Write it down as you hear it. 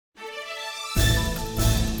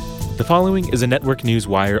The following is a Network News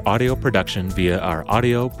Wire audio production via our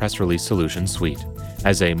audio press release solution suite.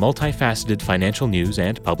 As a multifaceted financial news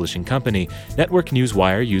and publishing company, Network News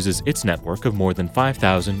Wire uses its network of more than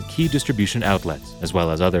 5,000 key distribution outlets, as well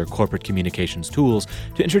as other corporate communications tools,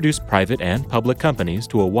 to introduce private and public companies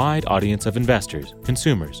to a wide audience of investors,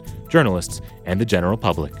 consumers, journalists, and the general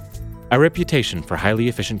public. Our reputation for highly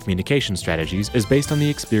efficient communication strategies is based on the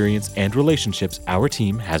experience and relationships our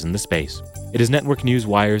team has in the space. It is Network News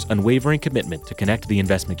Wire's unwavering commitment to connect the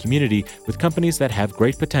investment community with companies that have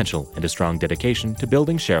great potential and a strong dedication to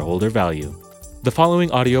building shareholder value. The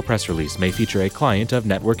following audio press release may feature a client of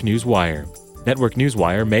Network News Wire. Network News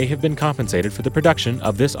Wire may have been compensated for the production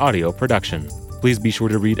of this audio production. Please be sure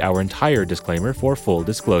to read our entire disclaimer for full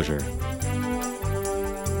disclosure.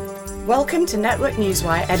 Welcome to Network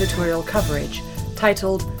Newswire editorial coverage,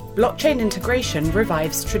 titled Blockchain Integration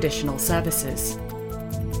Revives Traditional Services.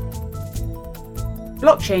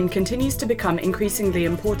 Blockchain continues to become increasingly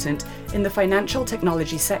important in the financial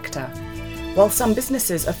technology sector. While some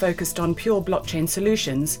businesses are focused on pure blockchain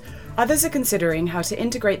solutions, others are considering how to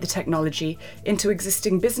integrate the technology into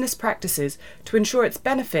existing business practices to ensure its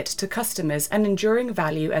benefit to customers and enduring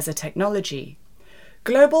value as a technology.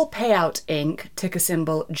 Global Payout Inc., ticker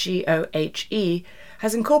symbol GOHE,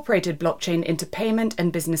 has incorporated blockchain into payment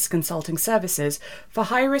and business consulting services for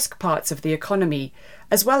high-risk parts of the economy,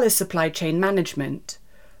 as well as supply chain management.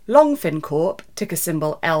 LongFin Corp., ticker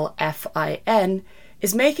symbol LFIN,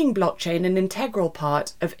 is making blockchain an integral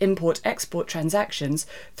part of import-export transactions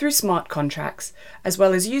through smart contracts, as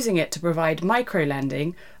well as using it to provide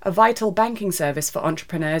microlending, a vital banking service for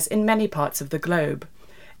entrepreneurs in many parts of the globe.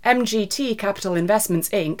 MGT Capital Investments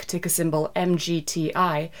Inc., ticker symbol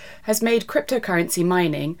MGTI, has made cryptocurrency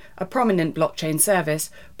mining, a prominent blockchain service,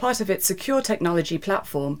 part of its secure technology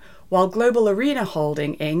platform, while Global Arena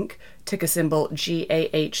Holding Inc., ticker symbol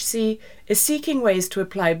GAHC, is seeking ways to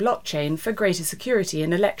apply blockchain for greater security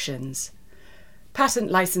in elections. Patent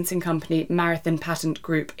licensing company Marathon Patent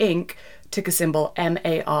Group Inc., ticker symbol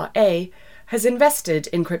MARA, has invested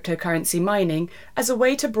in cryptocurrency mining as a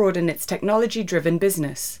way to broaden its technology-driven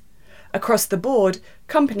business. Across the board,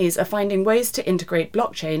 companies are finding ways to integrate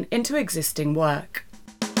blockchain into existing work.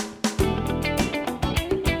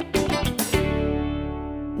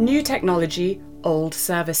 New technology, old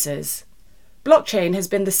services. Blockchain has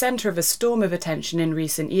been the center of a storm of attention in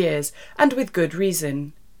recent years, and with good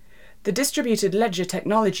reason. The distributed ledger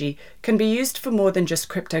technology can be used for more than just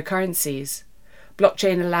cryptocurrencies.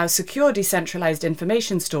 Blockchain allows secure decentralized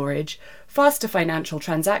information storage, faster financial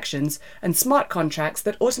transactions, and smart contracts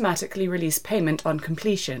that automatically release payment on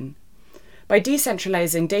completion. By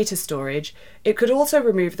decentralizing data storage, it could also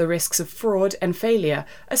remove the risks of fraud and failure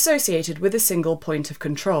associated with a single point of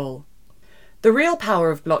control. The real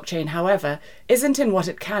power of blockchain, however, isn't in what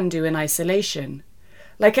it can do in isolation.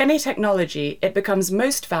 Like any technology, it becomes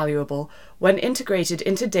most valuable when integrated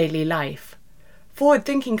into daily life.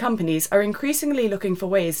 Forward-thinking companies are increasingly looking for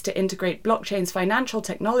ways to integrate blockchain's financial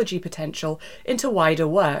technology potential into wider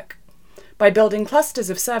work. By building clusters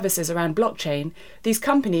of services around blockchain, these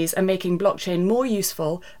companies are making blockchain more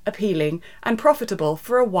useful, appealing, and profitable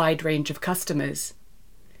for a wide range of customers.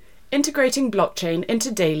 Integrating blockchain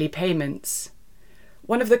into daily payments.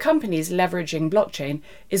 One of the companies leveraging blockchain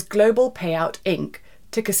is Global Payout Inc.,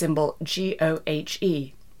 ticker symbol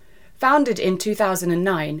GOHE. Founded in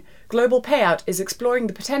 2009, Global Payout is exploring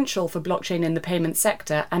the potential for blockchain in the payment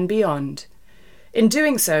sector and beyond. In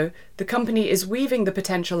doing so, the company is weaving the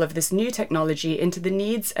potential of this new technology into the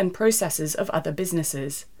needs and processes of other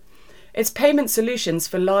businesses. Its payment solutions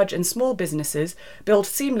for large and small businesses build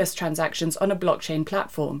seamless transactions on a blockchain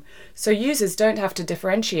platform, so users don't have to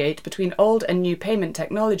differentiate between old and new payment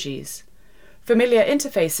technologies. Familiar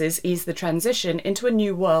interfaces ease the transition into a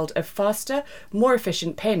new world of faster, more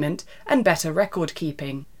efficient payment and better record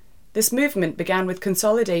keeping. This movement began with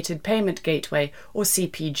Consolidated Payment Gateway, or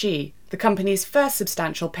CPG, the company's first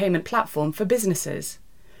substantial payment platform for businesses.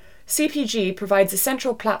 CPG provides a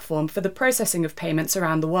central platform for the processing of payments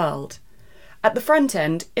around the world. At the front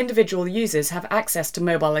end, individual users have access to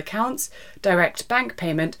mobile accounts, direct bank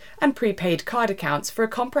payment, and prepaid card accounts for a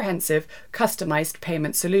comprehensive, customized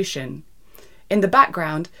payment solution. In the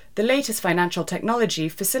background, the latest financial technology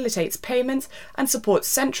facilitates payments and supports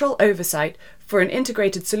central oversight for an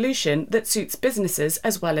integrated solution that suits businesses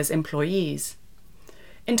as well as employees.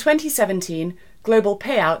 In 2017, Global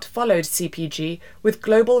Payout followed CPG with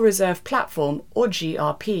Global Reserve Platform, or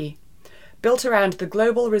GRP. Built around the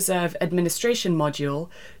Global Reserve Administration module,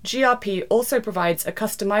 GRP also provides a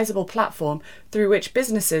customizable platform through which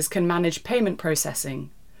businesses can manage payment processing.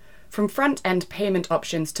 From front-end payment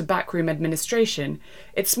options to backroom administration,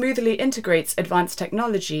 it smoothly integrates advanced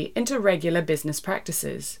technology into regular business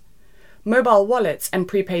practices. Mobile wallets and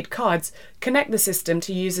prepaid cards connect the system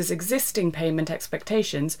to users' existing payment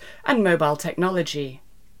expectations and mobile technology.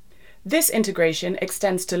 This integration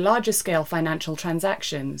extends to larger-scale financial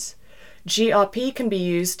transactions. GRP can be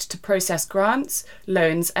used to process grants,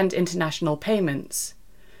 loans, and international payments.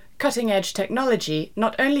 Cutting-edge technology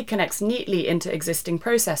not only connects neatly into existing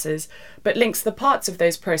processes, but links the parts of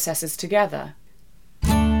those processes together.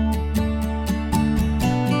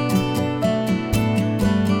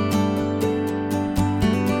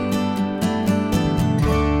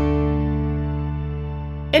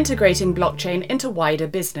 Integrating blockchain into wider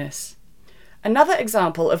business. Another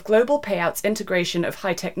example of Global Payout's integration of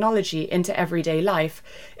high technology into everyday life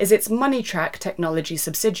is its MoneyTrack technology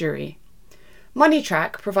subsidiary.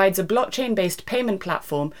 MoneyTrack provides a blockchain-based payment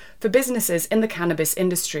platform for businesses in the cannabis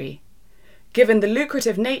industry. Given the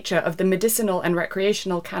lucrative nature of the medicinal and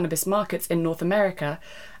recreational cannabis markets in North America,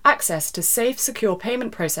 access to safe, secure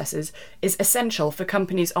payment processes is essential for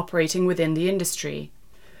companies operating within the industry.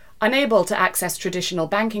 Unable to access traditional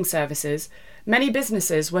banking services, many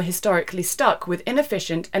businesses were historically stuck with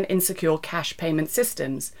inefficient and insecure cash payment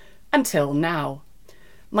systems, until now.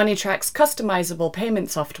 MoneyTrack's customizable payment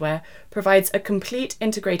software provides a complete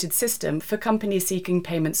integrated system for companies seeking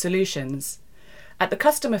payment solutions. At the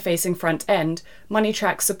customer-facing front end,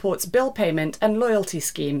 MoneyTrack supports bill payment and loyalty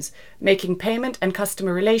schemes, making payment and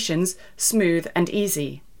customer relations smooth and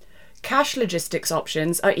easy. Cash logistics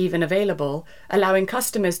options are even available, allowing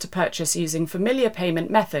customers to purchase using familiar payment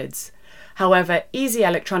methods. However, easy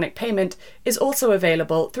electronic payment is also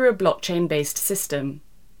available through a blockchain-based system.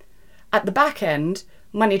 At the back end,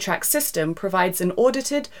 MoneyTrack's system provides an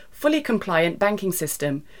audited, fully compliant banking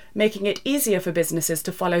system, making it easier for businesses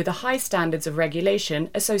to follow the high standards of regulation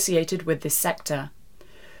associated with this sector.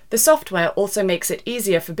 The software also makes it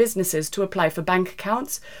easier for businesses to apply for bank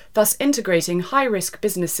accounts, thus integrating high-risk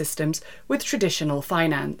business systems with traditional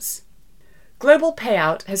finance. Global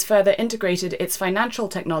Payout has further integrated its financial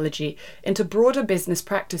technology into broader business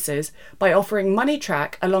practices by offering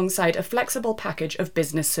MoneyTrack alongside a flexible package of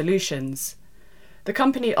business solutions. The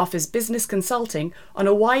company offers business consulting on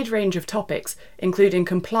a wide range of topics, including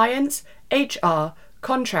compliance, HR,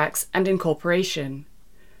 contracts, and incorporation.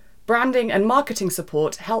 Branding and marketing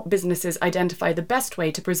support help businesses identify the best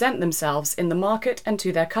way to present themselves in the market and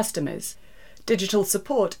to their customers. Digital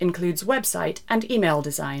support includes website and email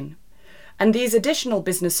design. And these additional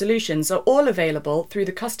business solutions are all available through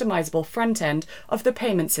the customizable front end of the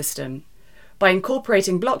payment system. By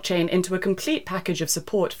incorporating blockchain into a complete package of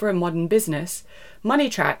support for a modern business,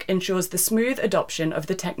 MoneyTrack ensures the smooth adoption of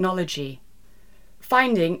the technology.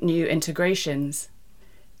 Finding new integrations.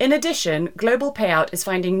 In addition, Global Payout is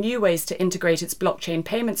finding new ways to integrate its blockchain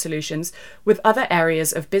payment solutions with other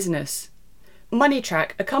areas of business.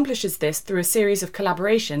 MoneyTrack accomplishes this through a series of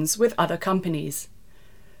collaborations with other companies.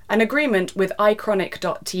 An agreement with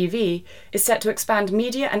iChronic.tv is set to expand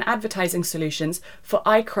media and advertising solutions for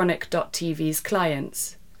iChronic.tv's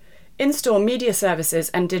clients. In-store media services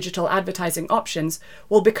and digital advertising options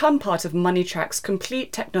will become part of MoneyTrack's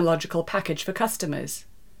complete technological package for customers.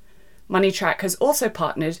 MoneyTrack has also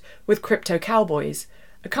partnered with Crypto Cowboys,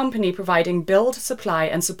 a company providing build, supply,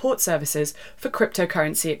 and support services for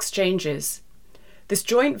cryptocurrency exchanges. This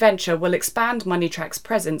joint venture will expand MoneyTrack's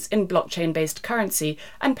presence in blockchain-based currency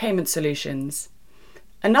and payment solutions.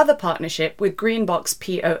 Another partnership with Greenbox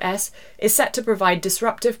POS is set to provide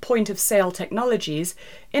disruptive point-of-sale technologies,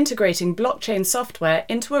 integrating blockchain software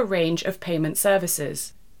into a range of payment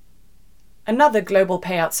services. Another Global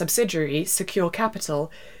Payout subsidiary, Secure Capital,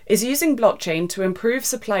 is using blockchain to improve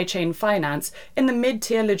supply chain finance in the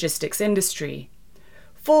mid-tier logistics industry.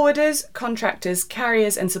 Forwarders, contractors,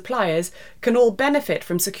 carriers, and suppliers can all benefit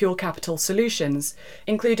from Secure Capital solutions,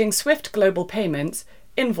 including swift global payments,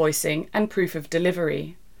 invoicing, and proof of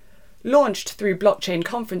delivery. Launched through blockchain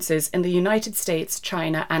conferences in the United States,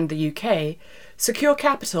 China, and the UK, Secure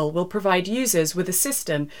Capital will provide users with a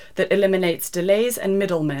system that eliminates delays and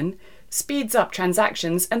middlemen, speeds up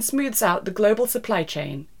transactions, and smooths out the global supply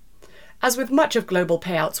chain. As with much of Global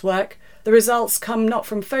Payout's work, the results come not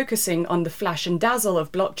from focusing on the flash and dazzle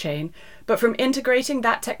of blockchain, but from integrating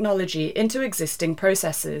that technology into existing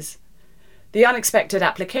processes. The unexpected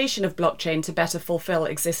application of blockchain to better fulfill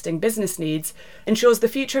existing business needs ensures the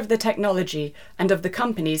future of the technology and of the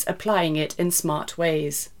companies applying it in smart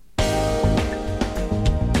ways.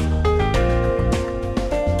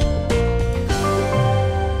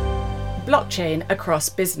 Blockchain across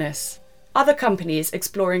business. Other companies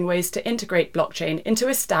exploring ways to integrate blockchain into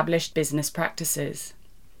established business practices.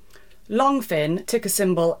 LongFin, ticker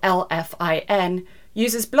symbol LFIN,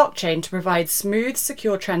 uses blockchain to provide smooth,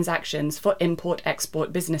 secure transactions for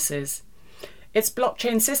import-export businesses. Its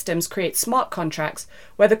blockchain systems create smart contracts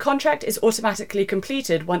where the contract is automatically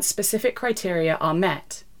completed once specific criteria are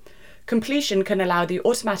met. Completion can allow the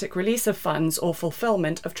automatic release of funds or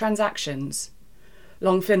fulfillment of transactions.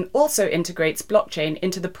 LongFin also integrates blockchain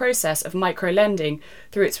into the process of microlending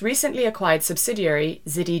through its recently acquired subsidiary,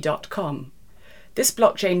 Ziddy.com. This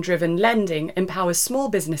blockchain-driven lending empowers small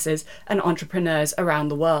businesses and entrepreneurs around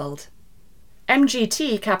the world.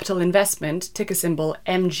 MGT Capital Investments, ticker symbol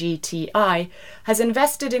MGTI, has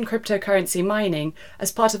invested in cryptocurrency mining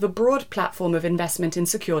as part of a broad platform of investment in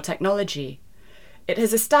secure technology. It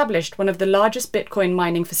has established one of the largest Bitcoin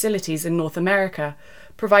mining facilities in North America,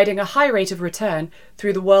 providing a high rate of return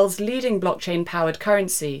through the world's leading blockchain-powered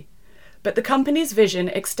currency. But the company's vision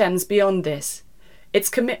extends beyond this. Its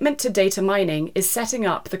commitment to data mining is setting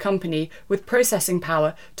up the company with processing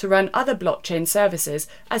power to run other blockchain services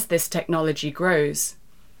as this technology grows.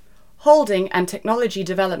 Holding and technology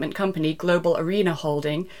development company Global Arena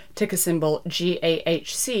Holding, ticker symbol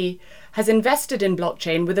GAHC, has invested in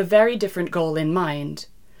blockchain with a very different goal in mind.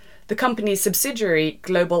 The company's subsidiary,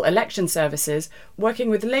 Global Election Services, working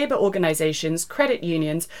with labour organisations, credit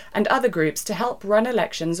unions, and other groups to help run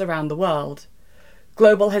elections around the world.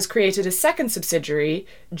 Global has created a second subsidiary,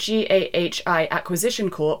 GAHI Acquisition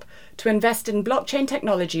Corp, to invest in blockchain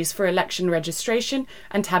technologies for election registration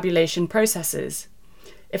and tabulation processes.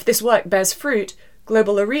 If this work bears fruit,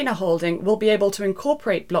 Global Arena Holding will be able to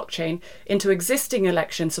incorporate blockchain into existing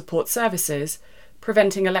election support services,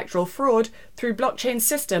 preventing electoral fraud through blockchain's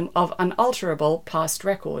system of unalterable past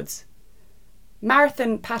records.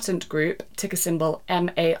 Marathon Patent Group, ticker symbol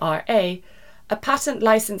MARA, a patent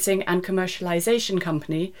licensing and commercialization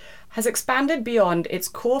company, has expanded beyond its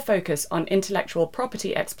core focus on intellectual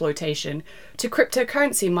property exploitation to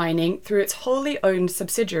cryptocurrency mining through its wholly owned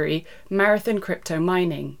subsidiary, Marathon Crypto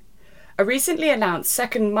Mining. A recently announced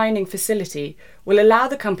second mining facility will allow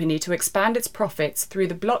the company to expand its profits through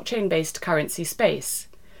the blockchain-based currency space.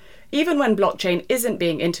 Even when blockchain isn't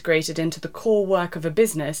being integrated into the core work of a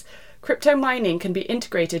business, crypto mining can be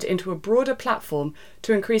integrated into a broader platform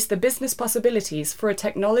to increase the business possibilities for a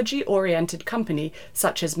technology-oriented company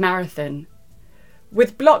such as Marathon.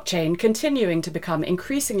 With blockchain continuing to become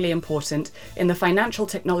increasingly important in the financial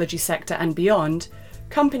technology sector and beyond,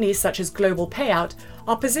 companies such as Global Payout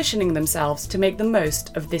are positioning themselves to make the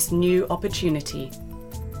most of this new opportunity.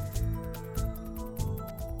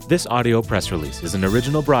 This audio press release is an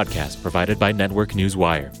original broadcast provided by Network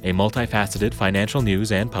Newswire, a multifaceted financial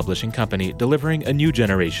news and publishing company delivering a new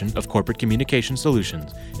generation of corporate communication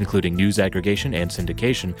solutions, including news aggregation and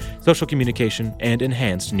syndication, social communication, and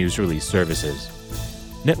enhanced news release services.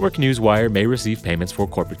 Network Newswire may receive payments for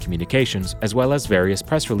corporate communications, as well as various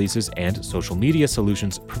press releases and social media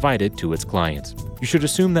solutions provided to its clients. You should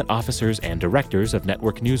assume that officers and directors of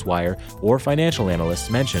Network Newswire or financial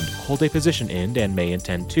analysts mentioned hold a position in and may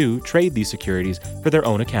intend to trade these securities for their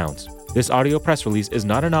own accounts. This audio press release is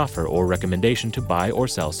not an offer or recommendation to buy or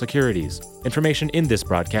sell securities. Information in this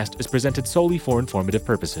broadcast is presented solely for informative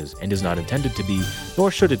purposes and is not intended to be,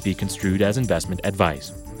 nor should it be construed as investment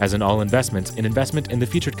advice. As in all investments, an investment in the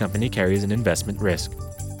featured company carries an investment risk.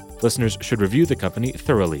 Listeners should review the company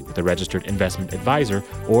thoroughly with a registered investment advisor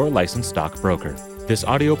or licensed stockbroker. This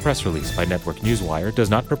audio press release by Network Newswire does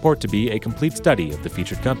not purport to be a complete study of the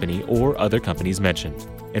featured company or other companies mentioned.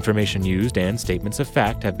 Information used and statements of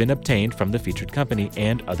fact have been obtained from the featured company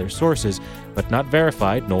and other sources, but not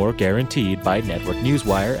verified nor guaranteed by Network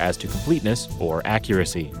Newswire as to completeness or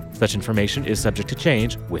accuracy. Such information is subject to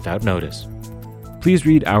change without notice. Please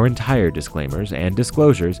read our entire disclaimers and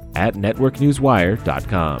disclosures at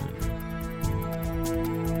networknewswire.com.